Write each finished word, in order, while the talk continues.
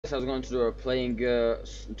I was going to do playing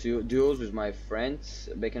duos with my friends.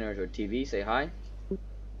 Bacon or TV, say hi.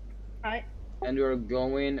 Hi. And we're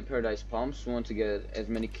going Paradise Palms. We want to get as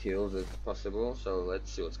many kills as possible, so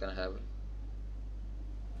let's see what's gonna happen.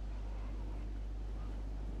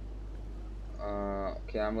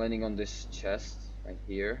 Okay, I'm landing on this chest right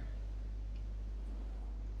here.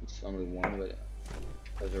 It's only one, but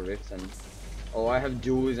there's a rift and oh, I have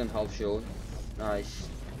duos and half shield. Nice.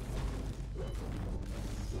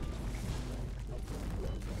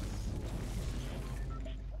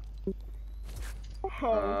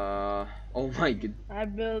 Oh my god. I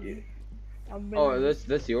built. Oh,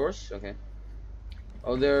 that's yours. Okay.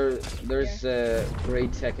 Oh, there's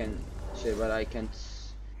great tech and shit, but I can't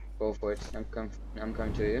go for it. I'm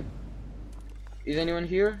coming to you. Is anyone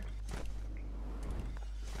here?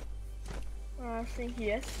 I think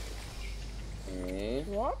yes. Okay.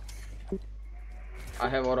 What? I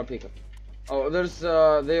have auto pickup. Oh, there's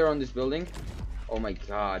they're on this building. Oh my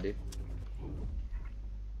god, dude.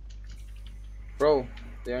 Bro,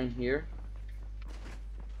 they're in here.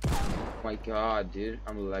 Oh my god, dude,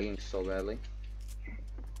 I'm lagging so badly.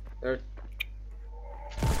 They're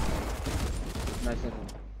nice.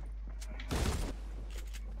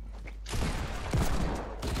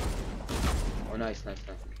 Oh, nice.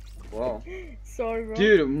 Wow. Sorry, bro.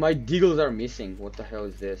 Dude, my deagles are missing. What the hell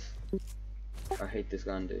is this? I hate this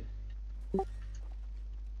gun, dude.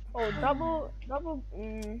 Oh, double.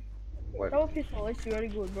 What? Double pistol is very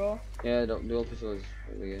good, bro. Yeah, the dual pistol is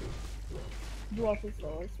really good. Dual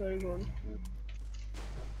pistol is very good.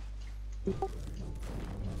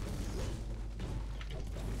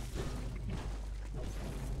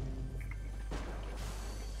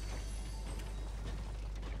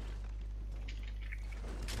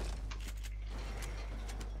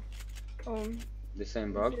 The same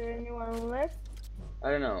Is bug? there anyone left?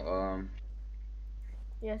 I don't know.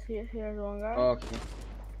 Yes, here's one guy. Okay.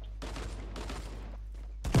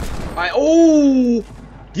 Oh!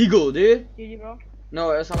 Deagle, dude. GG, bro.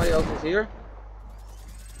 No, somebody else is here.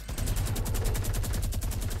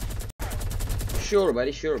 Sure,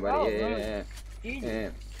 buddy. Oh, Yeah. GG. Yeah.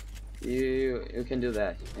 You can do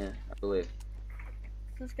that. Yeah, I believe.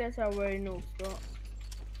 These guys are very noobs, bro.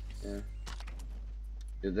 Yeah.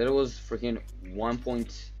 Dude, that was freaking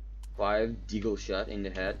 1.5 deagle shot in the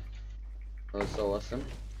head. That was so awesome.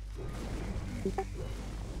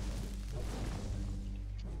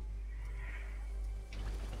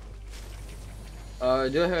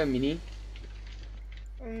 Do I have a mini?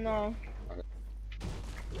 No. Okay.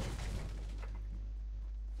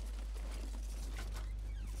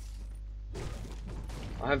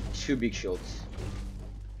 I have 2 big shields.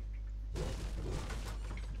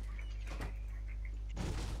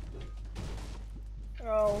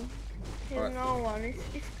 Oh, here's Alright. no one.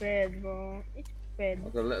 It's bad, bro. It's bad.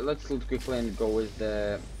 Okay, let's loot quickly and go with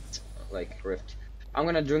the rift. I'm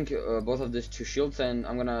gonna drink both of these 2 shields and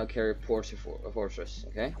I'm gonna carry fortress.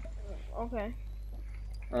 Okay. Okay.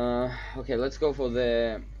 Okay, let's go for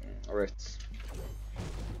the rifts.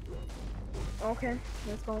 Okay,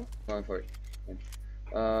 let's go. Going for it.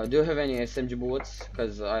 Do you have any SMG bullets?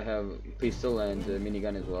 Cause I have pistol and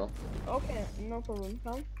minigun as well. Okay, no problem.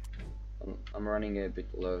 Come. I'm running a bit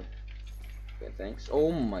low. Okay, thanks. Oh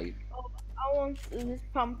my. Oh, I want this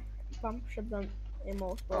pump shotgun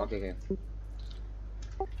ammo, bro. Okay.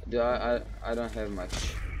 I don't have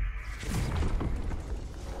much.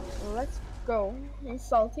 Let's go.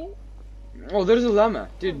 Insulting. Oh, there's a llama,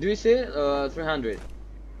 dude. Do you see it? 300.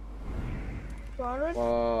 200.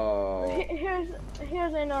 Oh.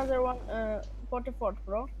 Here's another one. For the fort,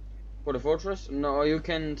 bro. For the fortress? No, you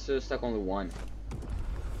can stack only one.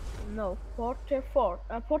 No, for the fort.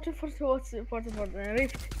 For the fort. What's for the fort?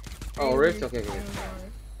 Rift. Oh, rift. Okay.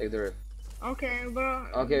 Take the rift. Okay, bro.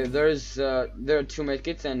 Okay, there are 2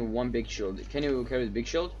 medkits and 1 big shield. Can you carry the big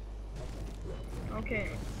shield? Okay,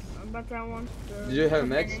 but I want. Do you have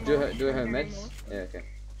meds? Do you have meds? Yeah. Okay.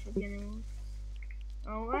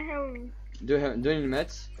 Oh, I have. Do you need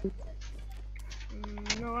meds?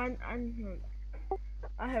 No,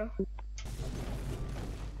 I have.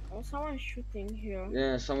 Oh, someone's shooting here.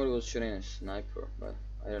 Yeah, somebody was shooting a sniper, but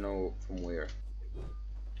I don't know from where.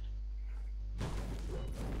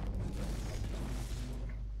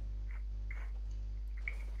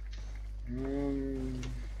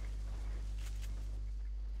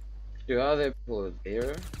 Do other people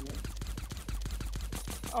there?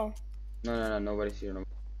 Oh. No, nobody's here. No.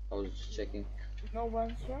 I was just checking. No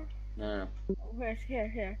one's here. No. Where's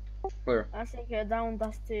here? Where? I think down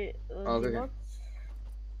dusty. Okay.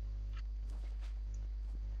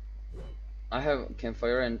 I have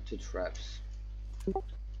campfire and 2 traps.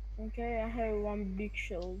 Okay, I have one big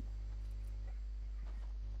shield.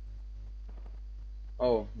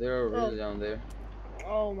 Oh, they're Oh, really down there.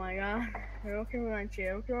 oh my god. Rocket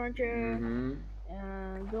launcher, rocket launcher.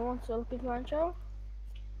 Mm-hmm. Do you want rocket launcher?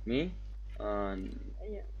 Me? Yeah.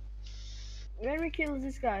 When we kill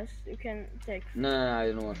these guys, you can take. No, I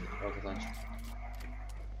don't want rocket launch.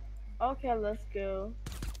 Okay, let's go.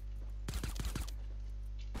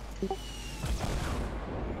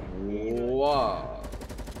 Yeah, Wow.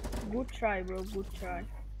 good try, bro. Good try.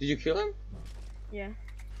 Did you kill him? Yeah.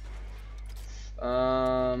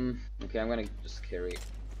 Okay, I'm gonna just carry.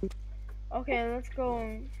 Okay, let's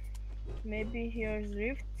go. Maybe here's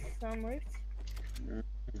rifts. Some rifts. Mm,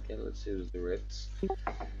 Okay, let's use the rifts.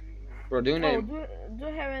 Bro, doing Oh, it. do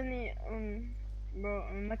you have any bro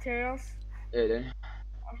materials? Yeah, then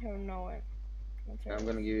I have no I'm materials.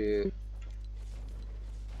 gonna give you.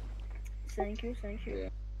 Thank you, thank you. Yeah,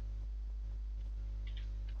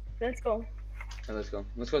 Let's go. yeah, let's go.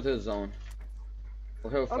 Let's go to the zone. We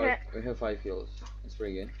have five. Okay, We have 5 kills. That's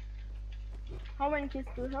pretty good. how many kills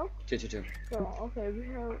do we have? Two, two, two. So, okay, we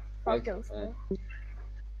have 5 Like, kills. Bro.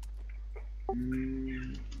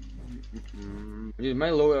 Dude, my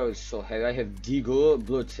loadout is so heavy. I have Deagle,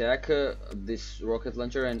 Blue Tech, this rocket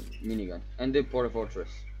launcher, and minigun, and the Porta Fortress.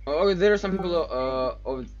 Oh, there are some people.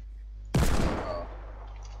 Over.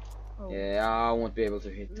 Oh. Yeah, I won't be able to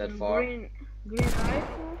hit that far. Green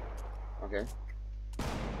rifle. Okay.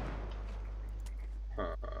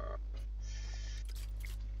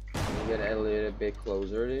 Let me get a little bit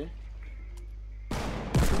closer, dude.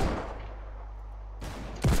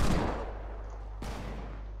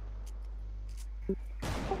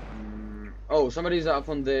 Oh, somebody's up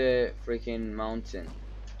on the freaking mountain.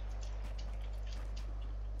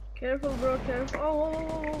 Careful, bro, careful.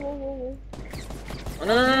 Oh. Oh,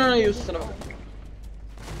 no, you son of a...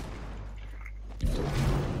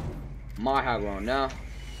 My high ground now.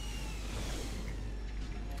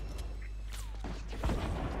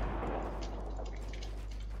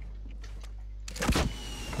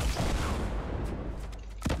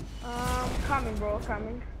 Coming, bro,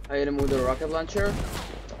 coming. I hit him with the rocket launcher.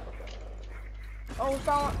 Oh,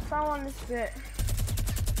 someone is there.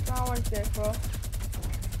 Someone's there, bro.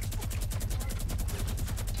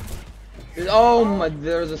 Dude, oh my,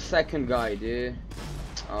 there's a second guy, dude.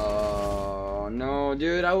 Oh no,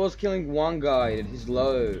 dude, I was killing one guy and he's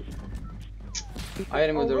low. I hit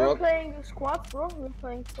him with the we're rock. playing squad, bro. We're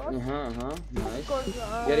playing squad. Nice. Because,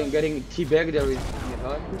 Getting teabagged there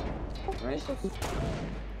with nice.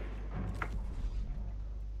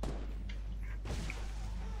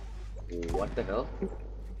 What the hell?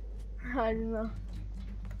 I don't know.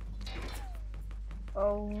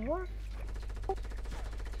 Oh, what?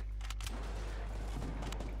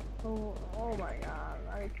 Oh my god,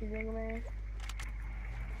 are you kidding me?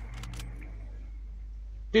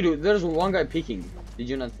 Dude, there's one guy peeking. Did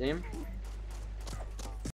you not see him?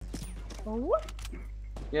 Oh, what?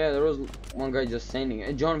 Yeah, there was one guy just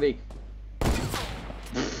standing. John Wick.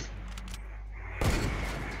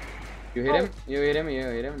 You hit him? You hit him? You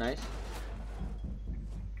hit him? Nice.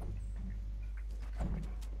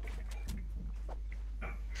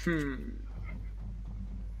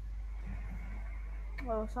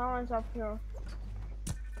 Oh, someone's up here.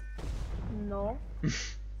 No. Do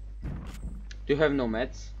you have no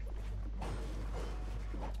meds?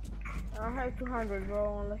 I have 200,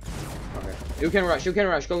 bro, only. Okay. You can rush. Go.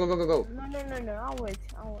 Go. No. I'll wait.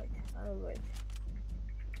 I'll wait.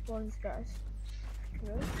 For these guys.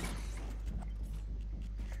 Good.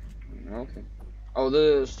 Okay. Oh,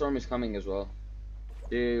 the storm is coming as well.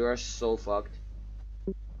 Dude, you are so fucked.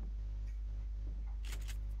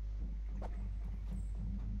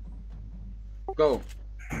 Go.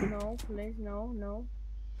 No, please, no.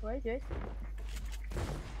 Wait.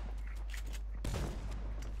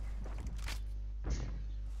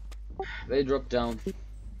 They dropped down.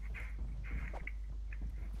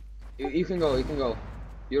 You can go.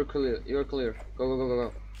 You're clear.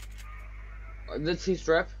 Go. That's his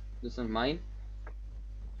trap. That's not mine.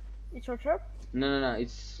 It's your trap? No.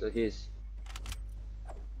 It's his.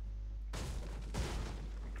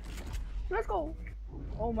 Let's go.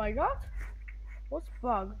 Oh my god. What's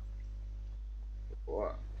bug?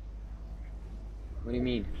 What? What do you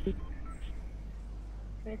mean?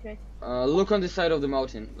 Wait. Look on the side of the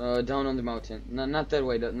mountain. Down on the mountain. No, not that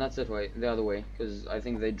way. Not that way. The other way. Because I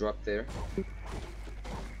think they dropped there.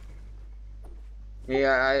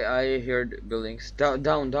 Yeah, I heard buildings. Down.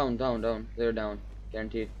 They're down.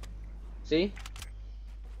 Guaranteed. See?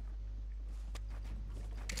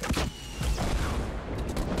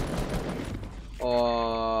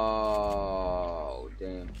 Oh,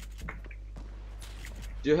 damn.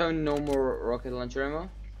 Do you have no more rocket launcher ammo?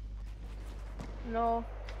 No.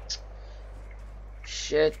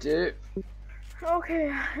 Shit, dude. Okay,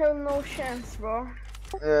 I have no chance, bro.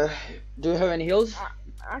 Uh, do you have any heals?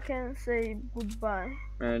 I can say goodbye.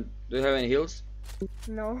 Do you have any heals?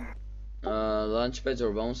 No. Launch pads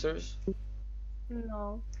or bouncers?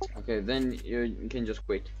 No. Okay, then you can just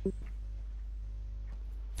quit.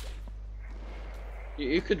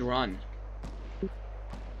 You could run.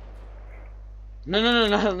 No,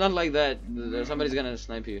 not like that. Somebody's gonna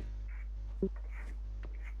snipe you.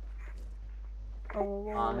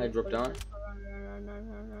 Oh, Head drop down.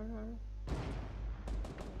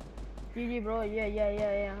 GG, bro.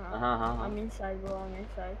 Yeah. I'm inside, bro. I'm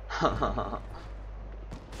inside.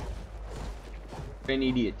 You're an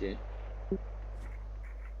idiot, dude.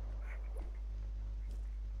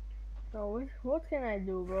 So what can I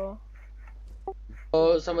do, bro?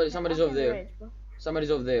 Oh, somebody's over there. Wait, bro.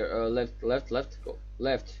 Somebody's over there. Left. Go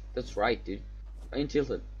left. That's right, dude. I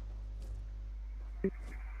tilted.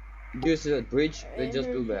 Do you see that bridge? They just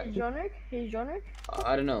built back. He's Jonic?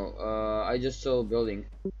 I don't know. I just saw a building.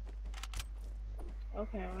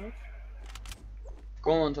 Okay, alright.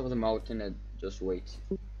 Go on top of the mountain and just wait.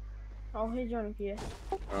 Oh, he's Jonic, yeah.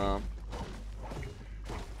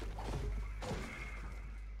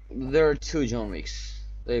 There are two John Wicks.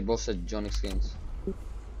 They both said John skins.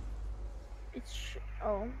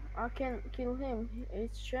 Oh, I can kill him.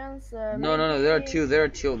 It's chance. No. There are two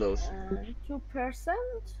of those. 2%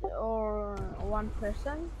 or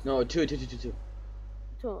 1%? No, two. 2.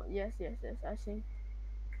 Yes. I think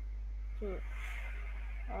 2.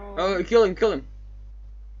 Oh, kill him.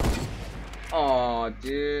 Oh,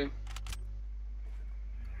 dude.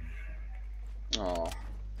 Oh.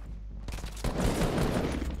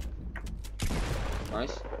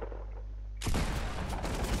 Nice.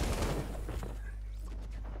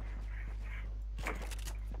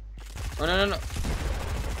 Oh, no.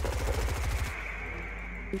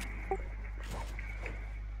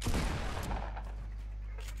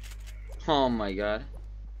 Oh my god.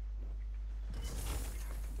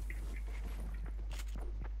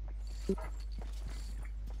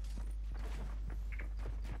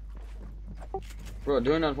 Bro,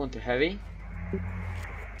 do you not want to heavy?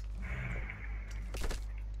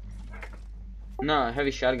 No,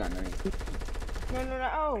 heavy shotgun, I mean. No.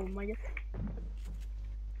 Oh my god.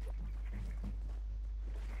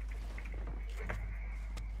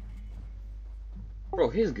 Bro,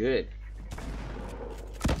 he's good.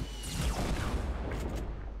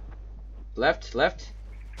 Left.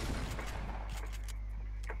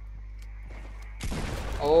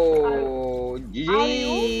 Oh,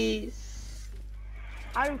 jeez.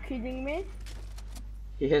 Are you kidding me?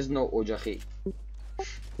 He has no ojahi.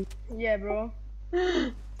 Yeah, bro.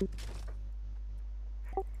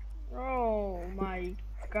 Oh my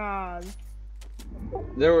god.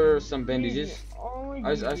 There were some bandages. Only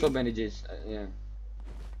I GG. saw bandages. Yeah.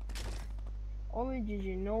 Only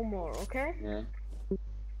GG, no more, okay? Yeah.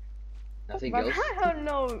 Nothing But else. I don't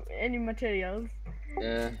know any materials.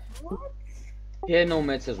 Yeah. What? He had no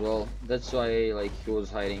meds as well. That's why, like, he was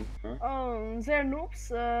hiding. Huh? They're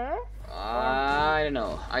noobs. I don't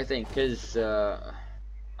know. I think, cause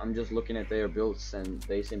I'm just looking at their builds and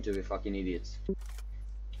they seem to be fucking idiots.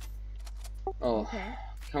 Oh, okay.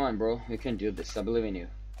 Come on, bro. You can do this. I believe in you.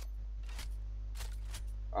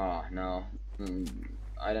 Oh no.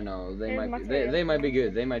 I don't know. They might be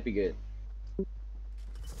good. They might be good.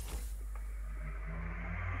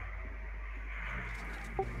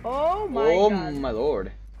 Oh my god. Oh my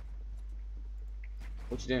lord.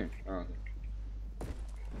 What you doing? Oh, okay.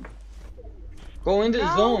 Go into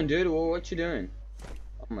the zone, dude. What you doing?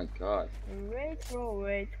 Oh my god. Wait,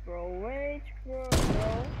 bro.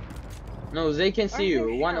 No, they can see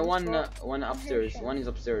you. One upstairs. One is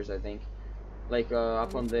upstairs, I think. Like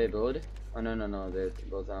up on the build. Oh no, they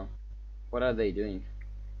go down. What are they doing?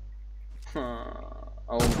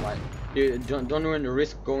 Oh my, dude, don't run the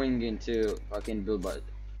risk going into fucking build, but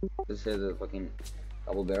this is a fucking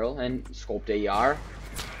double barrel and scoped AR.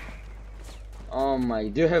 Oh my,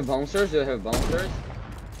 do you have bouncers?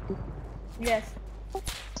 Yes.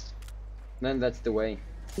 Then that's the way.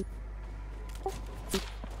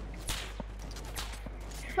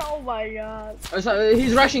 Oh my god. Oh, so,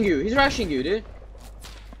 he's rushing you, dude.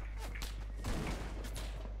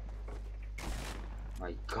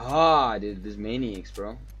 My god, dude, these maniacs,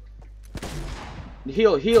 bro.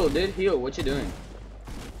 Heal, dude, heal. What you doing?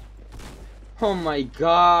 Oh my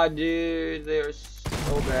god, dude, they are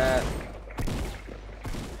so bad.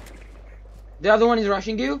 The other one is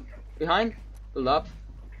rushing you. Behind. Build up.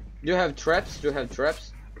 Do you have traps? No.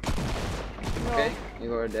 Okay,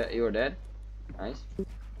 you are dead. Nice.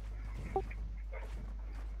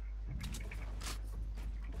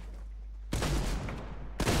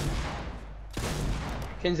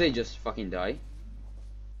 Can they just fucking die?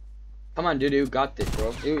 Come on, dude, you got this,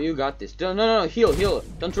 bro. You got this. No, heal.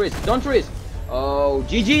 Don't risk. Oh,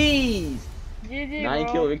 GG's! GG,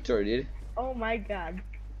 9-kill bro. victory, dude. Oh my god.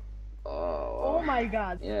 Oh. Oh my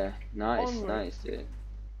god. Yeah, nice, Onward. dude.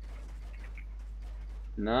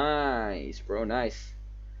 Nice, bro, nice.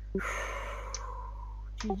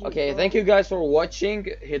 GG, Okay, bro. thank you guys for watching.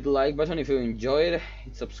 Hit the like button if you enjoyed.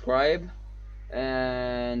 Hit subscribe.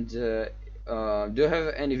 And do you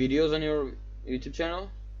have any videos on your YouTube channel?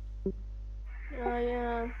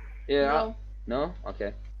 Yeah. Yeah. No. No?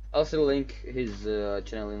 Okay. I'll still link his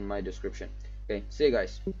channel in my description. Okay, see you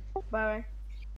guys. Bye.